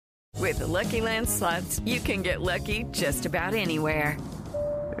With the Lucky Land Slots, you can get lucky just about anywhere.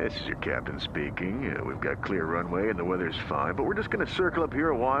 This is your captain speaking. We've got clear runway and the weather's fine, but we're just going to circle up here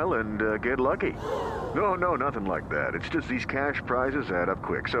a while and get lucky. No, nothing like that. It's just these cash prizes add up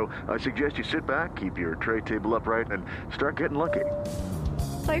quick. So I suggest you sit back, keep your tray table upright, and start getting lucky.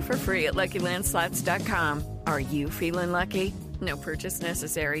 Play for free at LuckyLandSlots.com. Are you feeling lucky? No purchase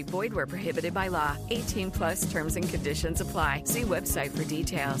necessary. Void where prohibited by law. 18 plus terms and conditions apply. See website for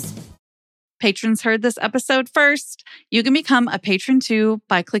details. Patrons heard this episode first. You can become a patron too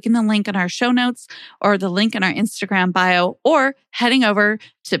by clicking the link in our show notes or the link in our Instagram bio or heading over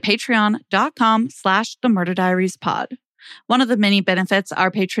to patreon.com/themurderdiariespod. One of the many benefits our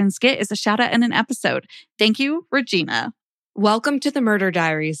patrons get is a shout out in an episode. Thank you, Regina. Welcome to the Murder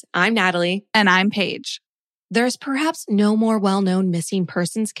Diaries. I'm Natalie. And I'm Paige. There's perhaps no more well-known missing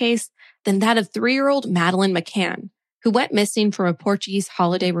persons case than that of 3-year-old Madeleine McCann, who went missing from a Portuguese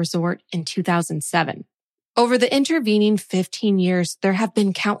holiday resort in 2007. Over the intervening 15 years, there have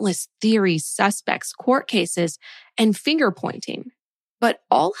been countless theories, suspects, court cases, and finger-pointing, but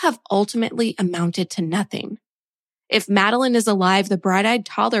all have ultimately amounted to nothing. If Madeleine is alive, the bright-eyed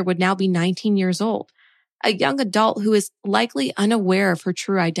toddler would now be 19 years old, a young adult who is likely unaware of her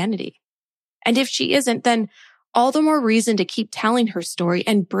true identity. And if she isn't, then all the more reason to keep telling her story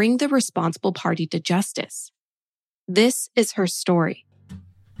and bring the responsible party to justice. This is her story.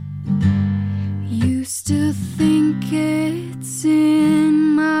 Used to think it's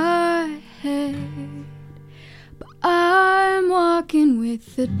in my head, but I'm walking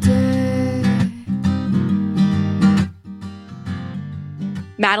with the dead.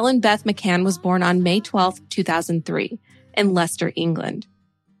 Madeleine Beth McCann was born on May 12, 2003, in Leicester, England.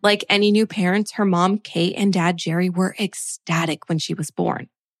 Like any new parents, her mom, Kate, and dad, Jerry, were ecstatic when she was born.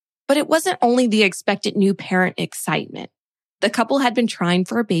 But it wasn't only the expected new parent excitement. The couple had been trying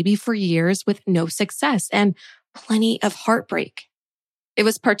for a baby for years with no success and plenty of heartbreak. It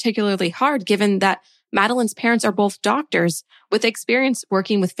was particularly hard given that Madeleine's parents are both doctors with experience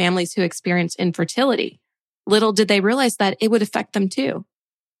working with families who experience infertility. Little did they realize that it would affect them too.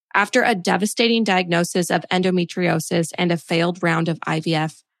 After a devastating diagnosis of endometriosis and a failed round of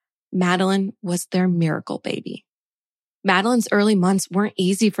IVF, Madeleine was their miracle baby. Madeleine's early months weren't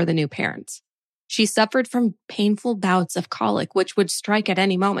easy for the new parents. She suffered from painful bouts of colic, which would strike at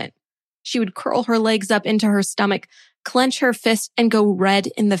any moment. She would curl her legs up into her stomach, clench her fists, and go red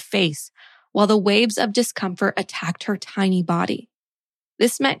in the face, while the waves of discomfort attacked her tiny body.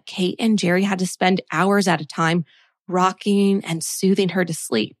 This meant Kate and Jerry had to spend hours at a time rocking and soothing her to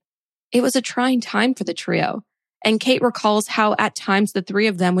sleep. It was a trying time for the trio, and Kate recalls how at times the three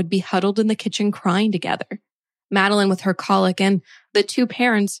of them would be huddled in the kitchen crying together. Madeleine with her colic and the two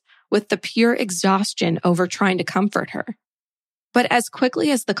parents with the pure exhaustion over trying to comfort her. But as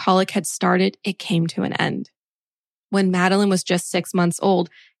quickly as the colic had started, it came to an end. When Madeleine was just 6 months old,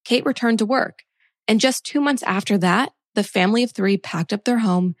 Kate returned to work, and just 2 months after that, the family of three packed up their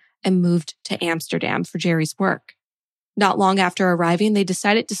home and moved to Amsterdam for Jerry's work. Not long after arriving, they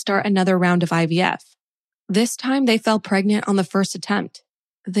decided to start another round of IVF. This time, they fell pregnant on the first attempt.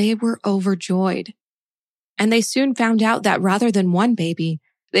 They were overjoyed. And they soon found out that rather than one baby,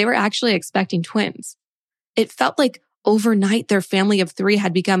 they were actually expecting twins. It felt like overnight their family of three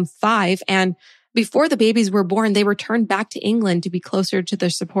had become 5, and before the babies were born, they returned back to England to be closer to their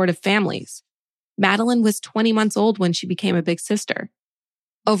supportive families. Madeleine was 20 months old when she became a big sister.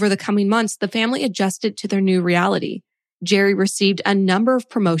 Over the coming months, the family adjusted to their new reality. Jerry received a number of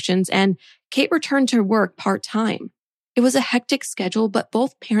promotions and Kate returned to work part-time. It was a hectic schedule, but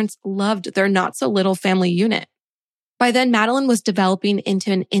both parents loved their not-so-little family unit. By then, Madeleine was developing into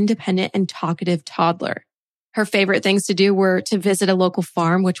an independent and talkative toddler. Her favorite things to do were to visit a local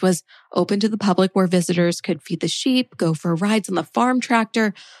farm, which was open to the public where visitors could feed the sheep, go for rides on the farm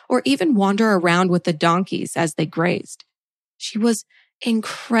tractor, or even wander around with the donkeys as they grazed. She was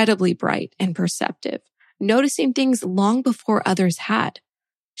incredibly bright and perceptive, noticing things long before others had.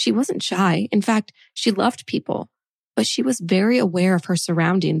 She wasn't shy. In fact, she loved people, but she was very aware of her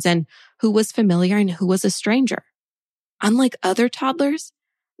surroundings and who was familiar and who was a stranger. Unlike other toddlers,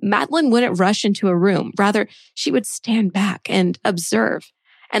 Madeleine wouldn't rush into a room. Rather, she would stand back and observe.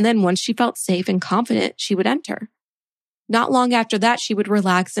 And then once she felt safe and confident, she would enter. Not long after that, she would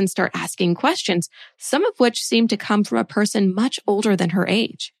relax and start asking questions, some of which seemed to come from a person much older than her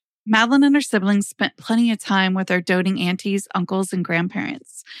age. Madeleine and her siblings spent plenty of time with their doting aunties, uncles, and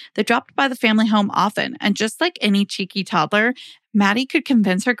grandparents. They dropped by the family home often, and just like any cheeky toddler, Maddie could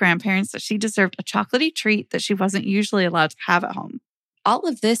convince her grandparents that she deserved a chocolatey treat that she wasn't usually allowed to have at home. All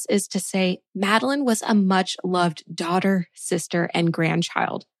of this is to say, Madeleine was a much-loved daughter, sister, and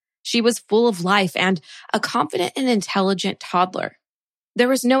grandchild. She was full of life and a confident and intelligent toddler. There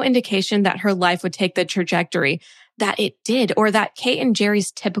was no indication that her life would take the trajectory that it did, or that Kate and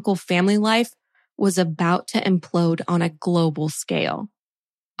Jerry's typical family life was about to implode on a global scale.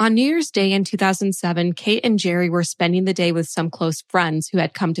 On New Year's Day in 2007, Kate and Jerry were spending the day with some close friends who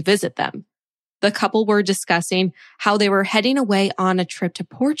had come to visit them. The couple were discussing how they were heading away on a trip to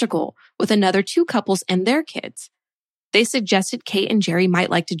Portugal with another 2 couples and their kids. They suggested Kate and Jerry might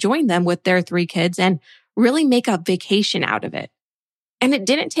like to join them with their 3 kids and really make a vacation out of it. And it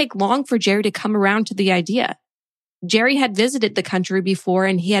didn't take long for Jerry to come around to the idea. Jerry had visited the country before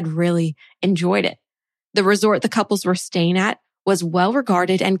and he had really enjoyed it. The resort the couples were staying at was well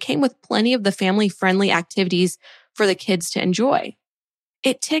regarded and came with plenty of the family-friendly activities for the kids to enjoy.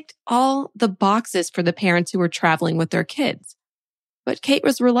 It ticked all the boxes for the parents who were traveling with their kids. But Kate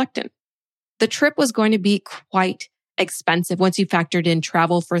was reluctant. The trip was going to be quite expensive once you factored in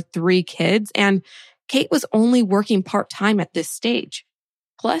travel for 3 kids, and Kate was only working part-time at this stage.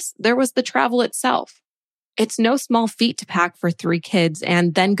 Plus, there was the travel itself. It's no small feat to pack for 3 kids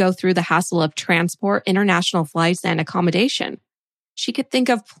and then go through the hassle of transport, international flights, and accommodation. She could think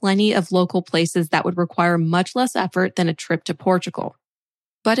of plenty of local places that would require much less effort than a trip to Portugal.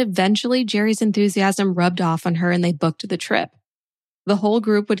 But eventually, Jerry's enthusiasm rubbed off on her and they booked the trip. The whole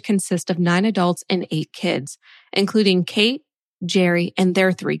group would consist of 9 adults and 8 kids, including Kate, Jerry, and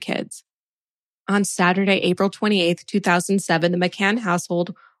their 3 kids. On Saturday, April 28, 2007, the McCann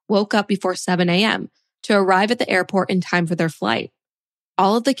household woke up before 7 a.m. to arrive at the airport in time for their flight.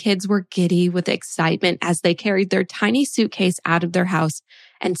 All of the kids were giddy with excitement as they carried their tiny suitcase out of their house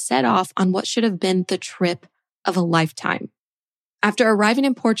and set off on what should have been the trip of a lifetime. After arriving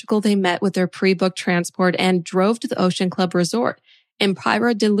in Portugal, they met with their pre-booked transport and drove to the Ocean Club Resort in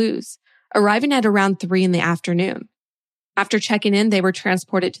Praia de Luz, arriving at around 3 in the afternoon. After checking in, they were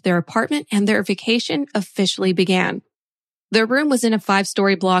transported to their apartment and their vacation officially began. Their room was in a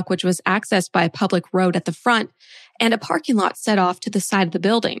 5-story block, which was accessed by a public road at the front and a parking lot set off to the side of the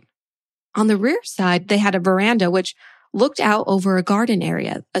building. On the rear side, they had a veranda which looked out over a garden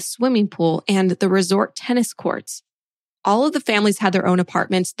area, a swimming pool, and the resort tennis courts. All of the families had their own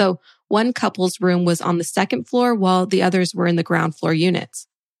apartments, though one couple's room was on the 2nd floor while the others were in the ground floor units.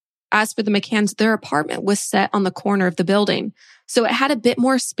 As for the McCanns, their apartment was set on the corner of the building, so it had a bit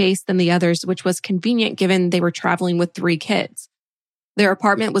more space than the others, which was convenient given they were traveling with 3 kids. Their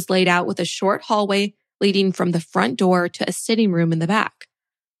apartment was laid out with a short hallway leading from the front door to a sitting room in the back.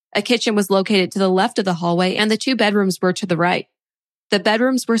 A kitchen was located to the left of the hallway and the 2 bedrooms were to the right. The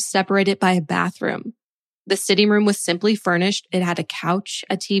bedrooms were separated by a bathroom. The sitting room was simply furnished. It had a couch,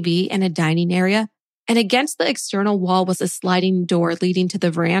 a TV, and a dining area. And against the external wall was a sliding door leading to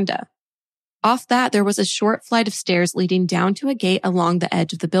the veranda. Off that, there was a short flight of stairs leading down to a gate along the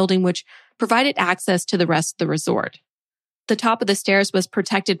edge of the building, which provided access to the rest of the resort. The top of the stairs was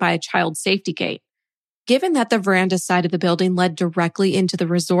protected by a child safety gate. Given that the veranda side of the building led directly into the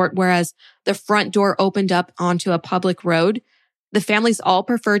resort, whereas the front door opened up onto a public road, the families all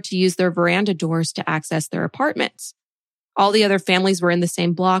preferred to use their veranda doors to access their apartments. All the other families were in the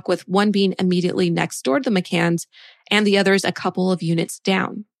same block, with one being immediately next door to the McCanns and the others a couple of units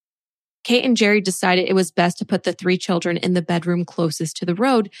down. Kate and Jerry decided it was best to put the 3 children in the bedroom closest to the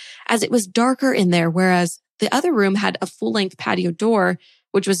road, as it was darker in there, whereas the other room had a full-length patio door,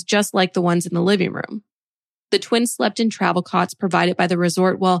 which was just like the ones in the living room. The twins slept in travel cots provided by the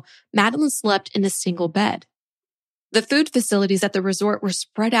resort, while Madeleine slept in a single bed. The food facilities at the resort were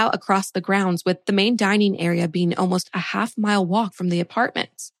spread out across the grounds, with the main dining area being almost a half-mile walk from the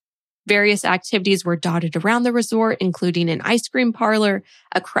apartments. Various activities were dotted around the resort, including an ice cream parlor,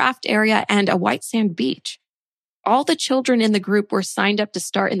 a craft area, and a white sand beach. All the children in the group were signed up to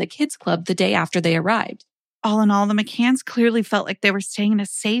start in the kids' club the day after they arrived. All in all, the McCanns clearly felt like they were staying in a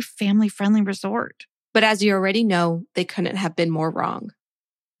safe, family-friendly resort. But as you already know, they couldn't have been more wrong.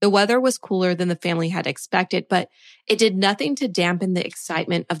 The weather was cooler than the family had expected, but it did nothing to dampen the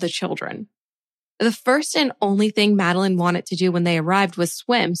excitement of the children. The first and only thing Madeleine wanted to do when they arrived was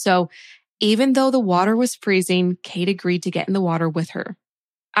swim, so even though the water was freezing, Kate agreed to get in the water with her.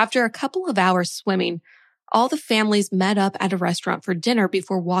 After a couple of hours swimming, all the families met up at a restaurant for dinner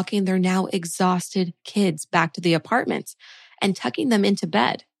before walking their now exhausted kids back to the apartments and tucking them into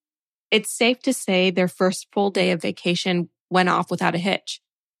bed. It's safe to say their first full day of vacation went off without a hitch.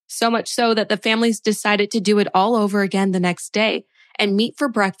 So much so that the families decided to do it all over again the next day and meet for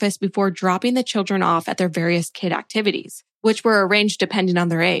breakfast before dropping the children off at their various kid activities, which were arranged depending on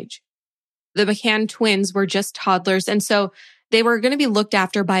their age. The McCann twins were just toddlers, and so they were going to be looked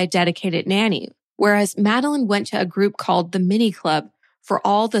after by a dedicated nanny, whereas Madeleine went to a group called the Mini Club, for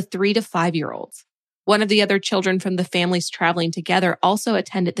all the 3 to 5-year-olds. One of the other children from the families traveling together also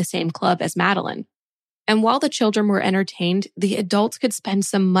attended the same club as Madeleine. And while the children were entertained, the adults could spend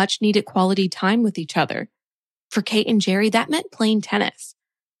some much-needed quality time with each other. For Kate and Jerry, that meant playing tennis.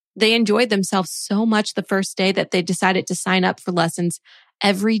 They enjoyed themselves so much the first day that they decided to sign up for lessons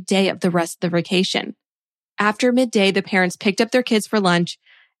every day of the rest of the vacation. After midday, the parents picked up their kids for lunch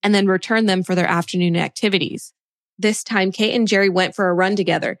and then returned them for their afternoon activities. This time, Kate and Jerry went for a run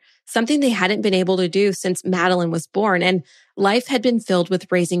together, something they hadn't been able to do since Madeleine was born, and life had been filled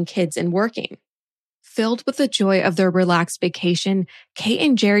with raising kids and working. Filled with the joy of their relaxed vacation, Kate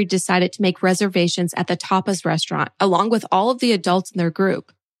and Jerry decided to make reservations at the Tapas restaurant, along with all of the adults in their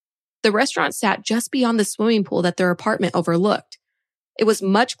group. The restaurant sat just beyond the swimming pool that their apartment overlooked. It was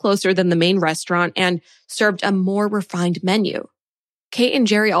much closer than the main restaurant and served a more refined menu. Kate and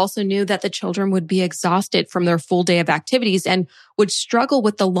Jerry also knew that the children would be exhausted from their full day of activities and would struggle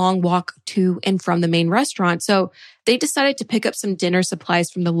with the long walk to and from the main restaurant, so they decided to pick up some dinner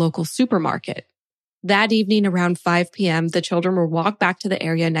supplies from the local supermarket. That evening around 5 p.m., the children were walked back to the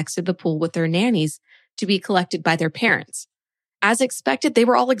area next to the pool with their nannies to be collected by their parents. As expected, they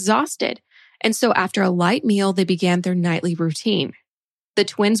were all exhausted, and so after a light meal, they began their nightly routine. The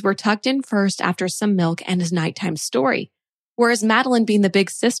twins were tucked in first after some milk and a nighttime story, whereas Madeleine, being the big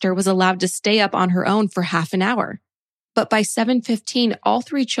sister, was allowed to stay up on her own for half an hour. But by 7:15, all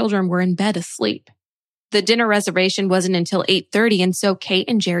 3 children were in bed asleep. The dinner reservation wasn't until 8:30, and so Kate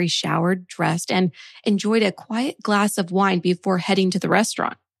and Jerry showered, dressed, and enjoyed a quiet glass of wine before heading to the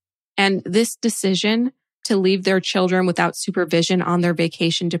restaurant. And this decision to leave their children without supervision on their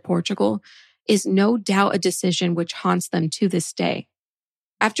vacation to Portugal is no doubt a decision which haunts them to this day.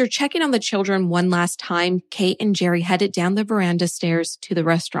 After checking on the children one last time, Kate and Jerry headed down the veranda stairs to the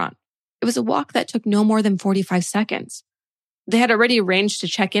restaurant. It was a walk that took no more than 45 seconds. They had already arranged to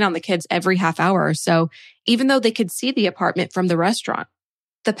check in on the kids every half hour or so, even though they could see the apartment from the restaurant.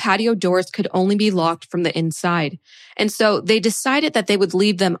 The patio doors could only be locked from the inside, and so they decided that they would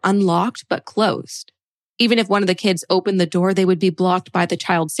leave them unlocked but closed. Even if one of the kids opened the door, they would be blocked by the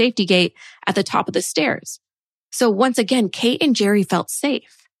child safety gate at the top of the stairs. So once again, Kate and Jerry felt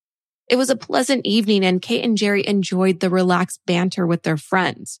safe. It was a pleasant evening, and Kate and Jerry enjoyed the relaxed banter with their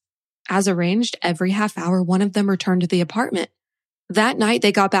friends. As arranged, every half hour, one of them returned to the apartment. That night,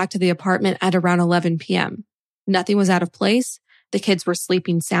 they got back to the apartment at around 11 p.m. Nothing was out of place. The kids were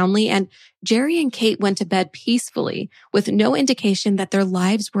sleeping soundly, and Jerry and Kate went to bed peacefully with no indication that their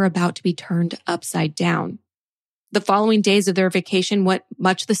lives were about to be turned upside down. The following days of their vacation went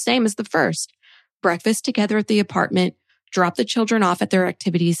much the same as the first. Breakfast together at the apartment, drop the children off at their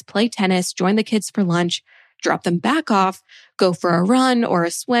activities, play tennis, join the kids for lunch, drop them back off, go for a run or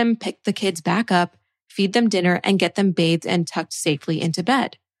a swim, pick the kids back up, feed them dinner, and get them bathed and tucked safely into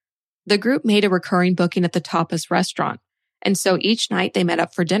bed. The group made a recurring booking at the Tapas restaurant, and so each night they met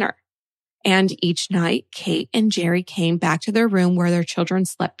up for dinner. And each night, Kate and Jerry came back to their room where their children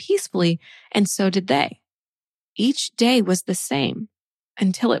slept peacefully, and so did they. Each day was the same,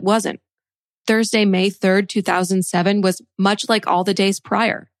 until it wasn't. Thursday, May 3rd, 2007 was much like all the days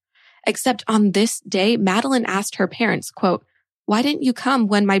prior. Except on this day, Madeleine asked her parents, quote, "Why didn't you come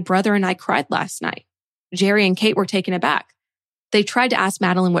when my brother and I cried last night?" Jerry and Kate were taken aback. They tried to ask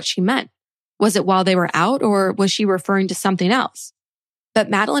Madeleine what she meant. Was it while they were out, or was she referring to something else?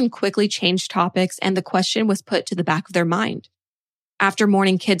 But Madeleine quickly changed topics, and the question was put to the back of their mind. After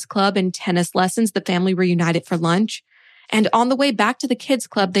morning kids club and tennis lessons, the family reunited for lunch. And on the way back to the kids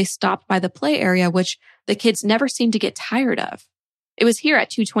club, they stopped by the play area, which the kids never seemed to get tired of. It was here at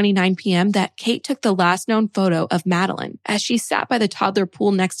 2:29 p.m. that Kate took the last known photo of Madeleine as she sat by the toddler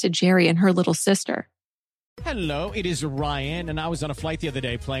pool next to Jerry and her little sister. Hello, it is Ryan, and I was on a flight the other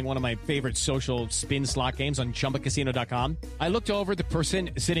day playing one of my favorite social spin slot games on ChumbaCasino.com. I looked over at the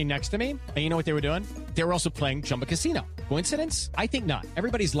person sitting next to me, and you know what they were doing? They were also playing Chumba Casino. Coincidence? I think not.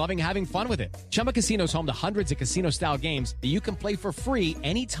 Everybody's loving having fun with it. Chumba Casino is home to hundreds of casino-style games that you can play for free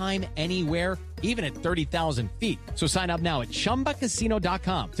anytime, anywhere, even at 30,000 feet. So sign up now at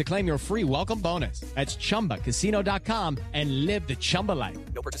ChumbaCasino.com to claim your free welcome bonus. That's ChumbaCasino.com and live the Chumba life.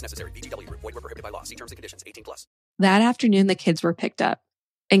 No purchase necessary. VGW. Void where prohibited by law. See terms and conditions. 18+. That afternoon, the kids were picked up,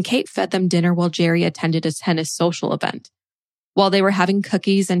 and Kate fed them dinner while Jerry attended a tennis social event. While they were having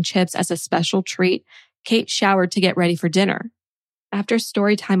cookies and chips as a special treat, Kate showered to get ready for dinner. After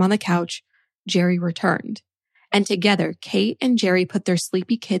story time on the couch, Jerry returned. And together, Kate and Jerry put their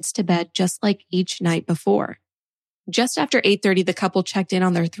sleepy kids to bed just like each night before. Just after 8:30, the couple checked in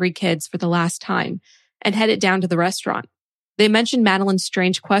on their 3 kids for the last time and headed down to the restaurant. They mentioned Madeleine's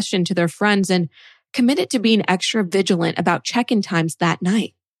strange question to their friends, and committed to being extra vigilant about check-in times that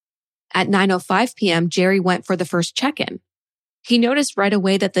night. At 9:05 p.m., Jerry went for the first check-in. He noticed right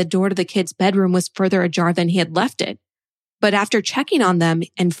away that the door to the kids' bedroom was further ajar than he had left it. But after checking on them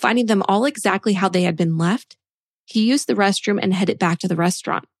and finding them all exactly how they had been left, he used the restroom and headed back to the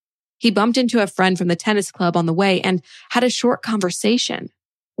restaurant. He bumped into a friend from the tennis club on the way and had a short conversation.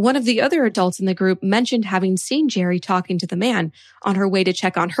 One of the other adults in the group mentioned having seen Jerry talking to the man on her way to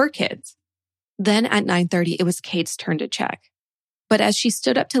check on her kids. Then at 9:30, it was Kate's turn to check. But as she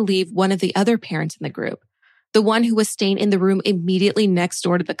stood up to leave, one of the other parents in the group, the one who was staying in the room immediately next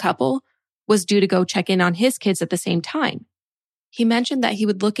door to the couple, was due to go check in on his kids at the same time. He mentioned that he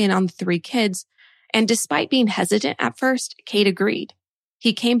would look in on the 3 kids, and despite being hesitant at first, Kate agreed.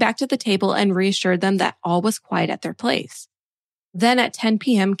 He came back to the table and reassured them that all was quiet at their place. Then at 10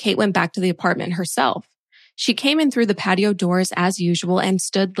 p.m., Kate went back to the apartment herself. She came in through the patio doors as usual and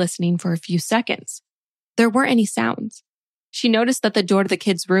stood listening for a few seconds. There weren't any sounds. She noticed that the door to the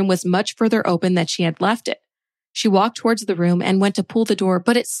kids' room was much further open than she had left it. She walked towards the room and went to pull the door,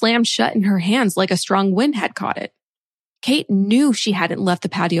 but it slammed shut in her hands like a strong wind had caught it. Kate knew she hadn't left the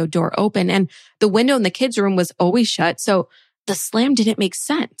patio door open, and the window in the kids' room was always shut, so the slam didn't make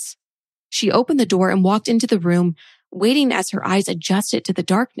sense. She opened the door and walked into the room, waiting as her eyes adjusted to the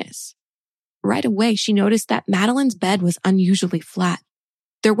darkness. Right away, she noticed that Madeleine's bed was unusually flat.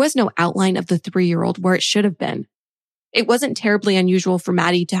 There was no outline of the 3-year-old where it should have been. It wasn't terribly unusual for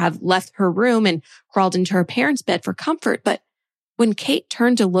Maddie to have left her room and crawled into her parents' bed for comfort, but when Kate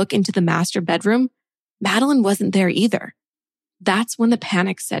turned to look into the master bedroom, Madeleine wasn't there either. That's when the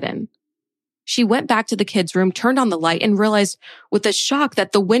panic set in. She went back to the kids' room, turned on the light, and realized with a shock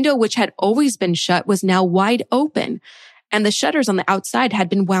that the window, which had always been shut, was now wide open, and the shutters on the outside had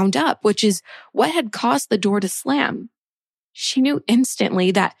been wound up, which is what had caused the door to slam. She knew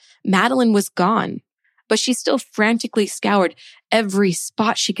instantly that Madeleine was gone, but she still frantically scoured every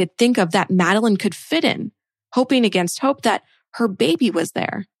spot she could think of that Madeleine could fit in, hoping against hope that her baby was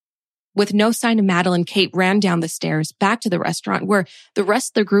there. With no sign of Madeleine, Kate ran down the stairs back to the restaurant where the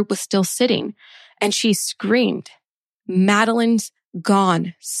rest of the group was still sitting, and she screamed, "Madeleine's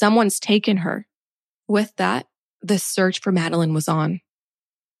gone. Someone's taken her." With that, the search for Madeleine was on.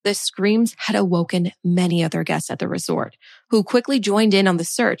 The screams had awoken many other guests at the resort, who quickly joined in on the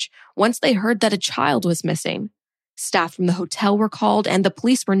search once they heard that a child was missing. Staff from the hotel were called and the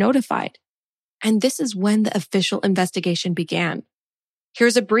police were notified. And this is when the official investigation began.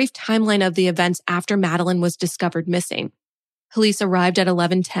 Here's a brief timeline of the events after Madeleine was discovered missing. Police arrived at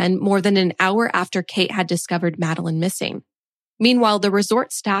 11:10, more than an hour after Kate had discovered Madeleine missing. Meanwhile, the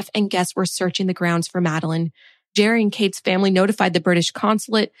resort staff and guests were searching the grounds for Madeleine. Jerry and Kate's family notified the British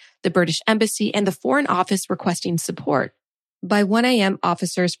consulate, the British embassy, and the Foreign Office requesting support. By 1 a.m.,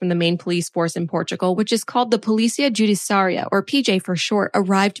 officers from the main police force in Portugal, which is called the Polícia Judiciária, or PJ for short,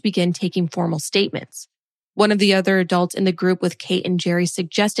 arrived to begin taking formal statements. One of the other adults in the group with Kate and Jerry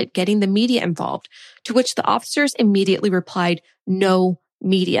suggested getting the media involved, to which the officers immediately replied, "No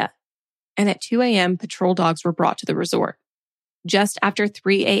media." And at 2 a.m., patrol dogs were brought to the resort. Just after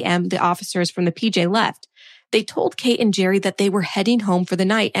 3 a.m., the officers from the PJ left. They told Kate and Jerry that they were heading home for the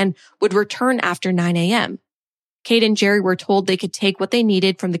night and would return after 9 a.m. Kate and Jerry were told they could take what they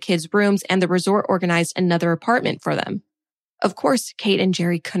needed from the kids' rooms, and the resort organized another apartment for them. Of course, Kate and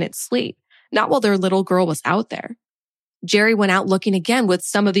Jerry couldn't sleep, not while their little girl was out there. Jerry went out looking again with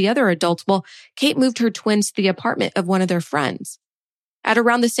some of the other adults while Kate moved her twins to the apartment of one of their friends. At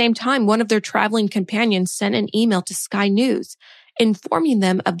around the same time, one of their traveling companions sent an email to Sky News informing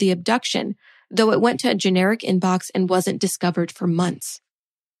them of the abduction, though it went to a generic inbox and wasn't discovered for months.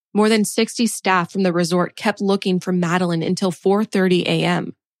 More than 60 staff from the resort kept looking for Madeleine until 4:30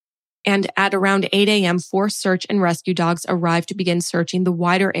 a.m. And at around 8 a.m., 4 search and rescue dogs arrived to begin searching the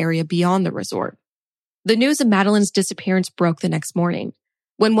wider area beyond the resort. The news of Madeleine's disappearance broke the next morning,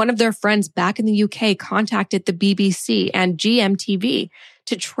 when one of their friends back in the UK contacted the BBC and GMTV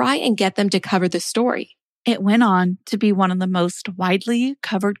to try and get them to cover the story. It went on to be one of the most widely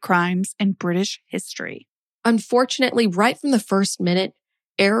covered crimes in British history. Unfortunately, right from the first minute,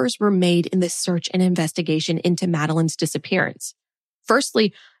 errors were made in the search and investigation into Madeleine's disappearance.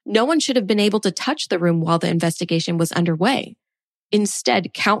 Firstly, no one should have been able to touch the room while the investigation was underway.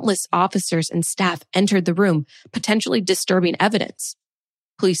 Instead, countless officers and staff entered the room, potentially disturbing evidence.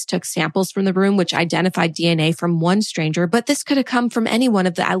 Police took samples from the room, which identified DNA from one stranger, but this could have come from any one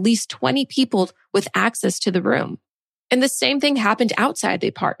of the at least 20 people with access to the room. And the same thing happened outside the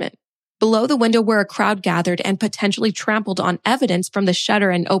apartment, below the window where a crowd gathered and potentially trampled on evidence from the shutter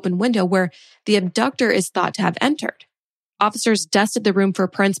and open window where the abductor is thought to have entered. Officers dusted the room for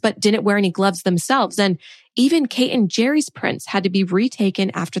prints but didn't wear any gloves themselves, and even Kate and Jerry's prints had to be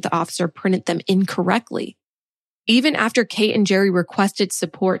retaken after the officer printed them incorrectly. Even after Kate and Jerry requested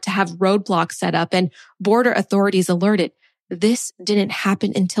support to have roadblocks set up and border authorities alerted, this didn't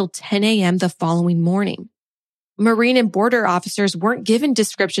happen until 10 a.m. the following morning. Marine and border officers weren't given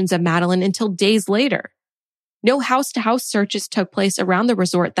descriptions of Madeleine until days later. No house-to-house searches took place around the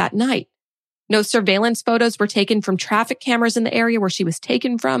resort that night. No surveillance photos were taken from traffic cameras in the area where she was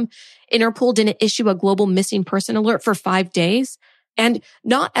taken from. Interpol didn't issue a global missing person alert for 5 days. And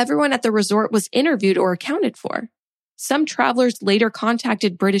not everyone at the resort was interviewed or accounted for. Some travelers later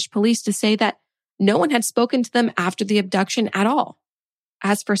contacted British police to say that no one had spoken to them after the abduction at all.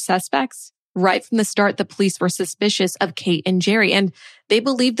 As for suspects, right from the start, the police were suspicious of Kate and Jerry, and they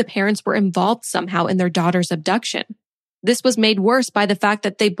believed the parents were involved somehow in their daughter's abduction. This was made worse by the fact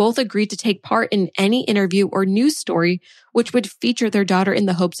that they both agreed to take part in any interview or news story which would feature their daughter in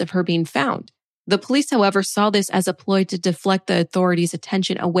the hopes of her being found. The police, however, saw this as a ploy to deflect the authorities'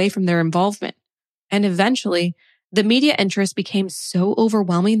 attention away from their involvement. And eventually, the media interest became so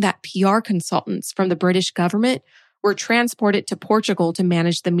overwhelming that PR consultants from the British government were transported to Portugal to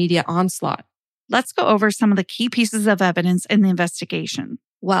manage the media onslaught. Let's go over some of the key pieces of evidence in the investigation.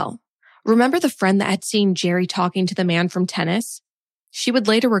 Well, remember the friend that had seen Jerry talking to the man from tennis? She would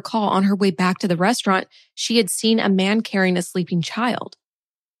later recall on her way back to the restaurant, she had seen a man carrying a sleeping child.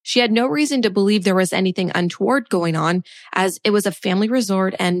 She had no reason to believe there was anything untoward going on, as it was a family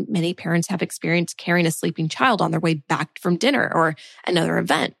resort and many parents have experienced carrying a sleeping child on their way back from dinner or another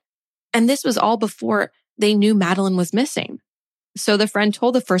event. And this was all before they knew Madeleine was missing. So the friend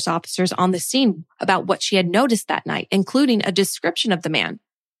told the first officers on the scene about what she had noticed that night, including a description of the man.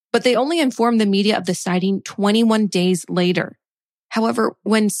 But they only informed the media of the sighting 21 days later. However,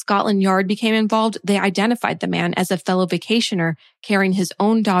 when Scotland Yard became involved, they identified the man as a fellow vacationer carrying his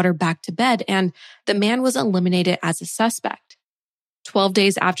own daughter back to bed, and the man was eliminated as a suspect. 12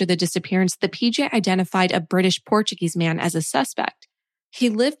 days after the disappearance, the PJ identified a British-Portuguese man as a suspect. He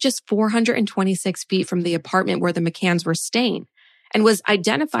lived just 426 feet from the apartment where the McCanns were staying and was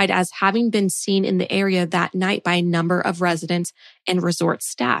identified as having been seen in the area that night by a number of residents and resort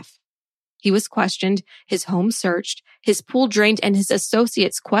staff. He was questioned, his home searched, his pool drained, and his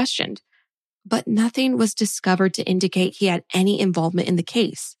associates questioned. But nothing was discovered to indicate he had any involvement in the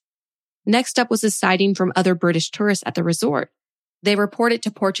case. Next up was a sighting from other British tourists at the resort. They reported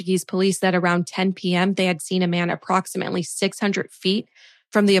to Portuguese police that around 10 p.m. they had seen a man approximately 600 feet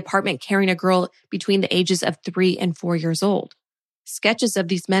from the apartment carrying a girl between the ages of 3 and 4 years old. Sketches of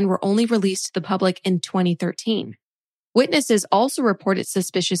these men were only released to the public in 2013. Witnesses also reported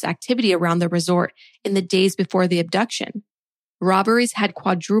suspicious activity around the resort in the days before the abduction. Robberies had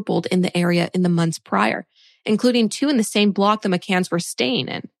quadrupled in the area in the months prior, including 2 in the same block the McCanns were staying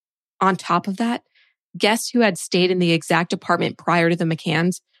in. On top of that, guests who had stayed in the exact apartment prior to the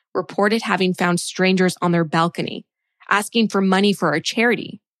McCanns reported having found strangers on their balcony, asking for money for a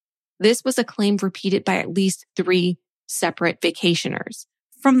charity. This was a claim repeated by at least 3 separate vacationers.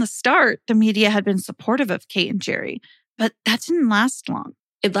 From the start, the media had been supportive of Kate and Jerry, but that didn't last long.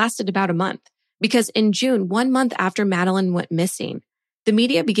 It lasted about a month, because in June, 1 month after Madeleine went missing, the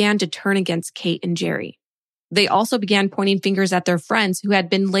media began to turn against Kate and Jerry. They also began pointing fingers at their friends who had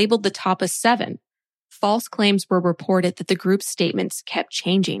been labeled the top of 7. False claims were reported that the group's statements kept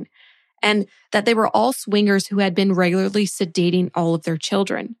changing, and that they were all swingers who had been regularly sedating all of their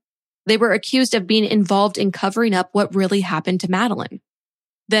children. They were accused of being involved in covering up what really happened to Madeleine.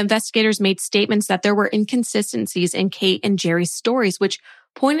 The investigators made statements that there were inconsistencies in Kate and Jerry's stories, which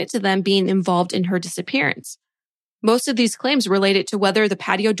pointed to them being involved in her disappearance. Most of these claims related to whether the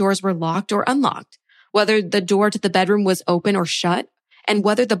patio doors were locked or unlocked, whether the door to the bedroom was open or shut, and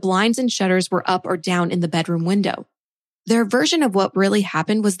whether the blinds and shutters were up or down in the bedroom window. Their version of what really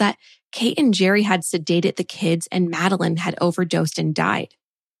happened was that Kate and Jerry had sedated the kids and Madeleine had overdosed and died.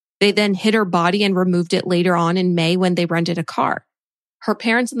 They then hid her body and removed it later on in May when they rented a car. Her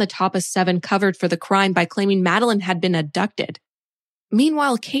parents in the top of 7 covered for the crime by claiming Madeleine had been abducted.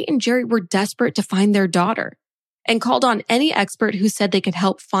 Meanwhile, Kate and Jerry were desperate to find their daughter and called on any expert who said they could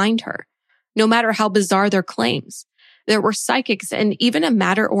help find her, no matter how bizarre their claims. There were psychics and even a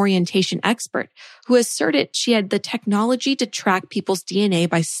matter orientation expert who asserted she had the technology to track people's DNA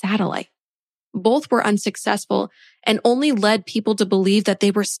by satellite. Both were unsuccessful and only led people to believe that they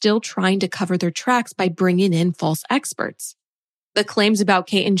were still trying to cover their tracks by bringing in false experts. The claims about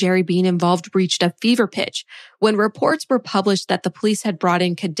Kate and Jerry being involved reached a fever pitch when reports were published that the police had brought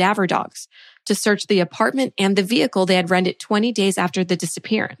in cadaver dogs to search the apartment and the vehicle they had rented 20 days after the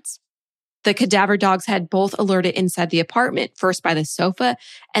disappearance. The cadaver dogs had both alerted inside the apartment, first by the sofa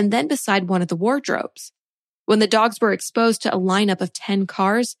and then beside one of the wardrobes. When the dogs were exposed to a lineup of 10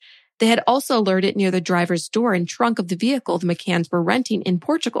 cars, they had also alerted near the driver's door and trunk of the vehicle the McCanns were renting in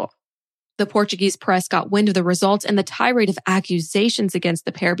Portugal. The Portuguese press got wind of the results, and the tirade of accusations against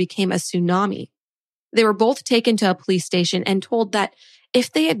the pair became a tsunami. They were both taken to a police station and told that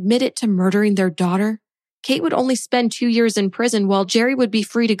if they admitted to murdering their daughter, Kate would only spend 2 years in prison while Jerry would be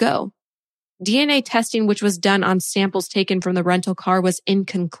free to go. DNA testing, which was done on samples taken from the rental car, was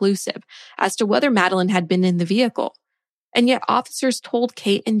inconclusive as to whether Madeleine had been in the vehicle. And yet officers told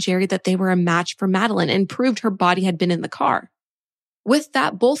Kate and Jerry that they were a match for Madeleine and proved her body had been in the car. With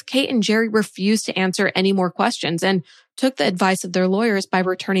that, both Kate and Jerry refused to answer any more questions and took the advice of their lawyers by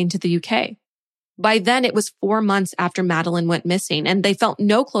returning to the UK. By then, it was 4 months after Madeleine went missing, and they felt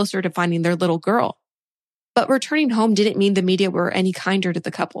no closer to finding their little girl. But returning home didn't mean the media were any kinder to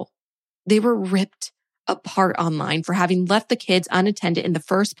the couple. They were ripped apart online for having left the kids unattended in the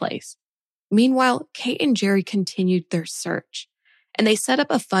first place. Meanwhile, Kate and Jerry continued their search, and they set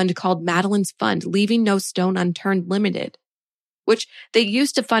up a fund called Madeleine's Fund, Leaving No Stone Unturned Limited, which they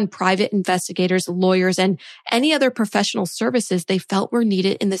used to fund private investigators, lawyers, and any other professional services they felt were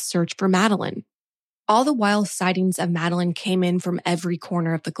needed in the search for Madeleine. All the while, sightings of Madeleine came in from every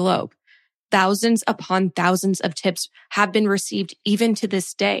corner of the globe. Thousands upon thousands of tips have been received even to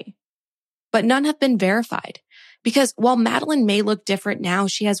this day. But none have been verified, because while Madeleine may look different now,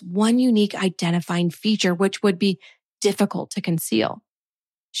 she has one unique identifying feature which would be difficult to conceal.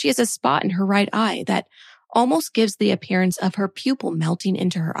 She has a spot in her right eye that almost gives the appearance of her pupil melting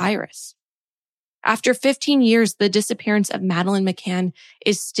into her iris. After 15 years, the disappearance of Madeleine McCann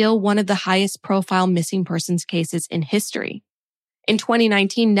is still one of the highest profile missing persons cases in history. In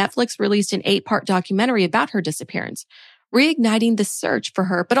 2019, Netflix released an 8-part documentary about her disappearance, reigniting the search for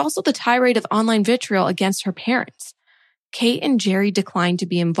her, but also the tirade of online vitriol against her parents. Kate and Jerry declined to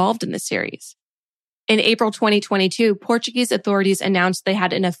be involved in the series. In April 2022, Portuguese authorities announced they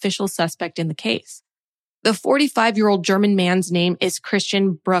had an official suspect in the case. The 45-year-old German man's name is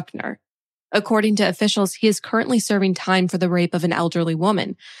Christian Bruckner. According to officials, he is currently serving time for the rape of an elderly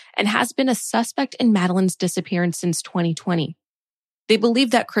woman and has been a suspect in Madeleine's disappearance since 2020. They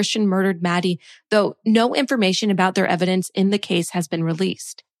believe that Christian murdered Maddie, though no information about their evidence in the case has been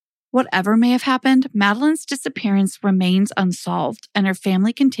released. Whatever may have happened, Madeleine's disappearance remains unsolved, and her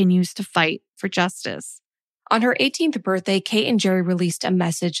family continues to fight for justice. On her 18th birthday, Kate and Jerry released a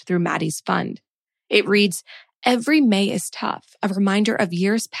message through Maddie's fund. It reads, "Every May is tough, a reminder of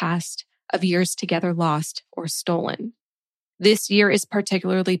years past, of years together lost or stolen. This year is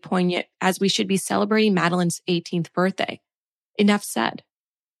particularly poignant as we should be celebrating Madeleine's 18th birthday. Enough said.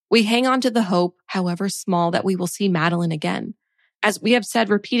 We hang on to the hope, however small, that we will see Madeleine again. As we have said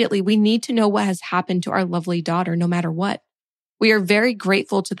repeatedly, we need to know what has happened to our lovely daughter, no matter what. We are very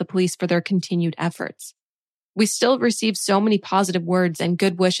grateful to the police for their continued efforts. We still receive so many positive words and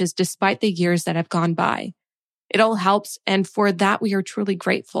good wishes despite the years that have gone by. It all helps, and for that we are truly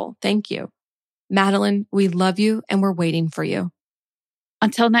grateful. Thank you. Madeleine, we love you and we're waiting for you."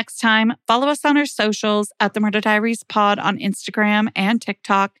 Until next time, follow us on our socials at The Murder Diaries Pod on Instagram and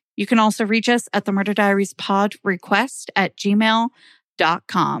TikTok. You can also reach us at The Murder Diaries Pod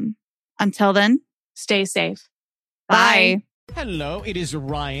request@gmail.com. Until then, Stay safe. bye. Hello, it is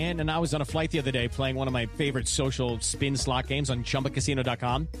Ryan, and I was on a flight the other day playing one of my favorite social spin slot games on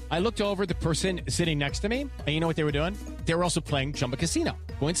ChumbaCasino.com. I looked over at the person sitting next to me, and you know what they were doing? They were also playing Chumba Casino.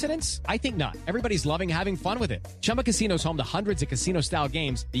 Coincidence? I think not. Everybody's loving having fun with it. Chumba Casino is home to hundreds of casino-style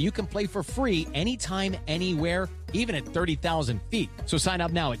games that you can play for free anytime, anywhere, even at 30,000 feet. So sign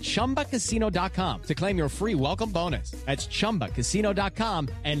up now at ChumbaCasino.com to claim your free welcome bonus. That's ChumbaCasino.com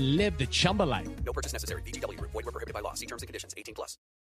and live the Chumba life. No purchase necessary. VGW Group. Void where prohibited by law. See terms and conditions. 18+.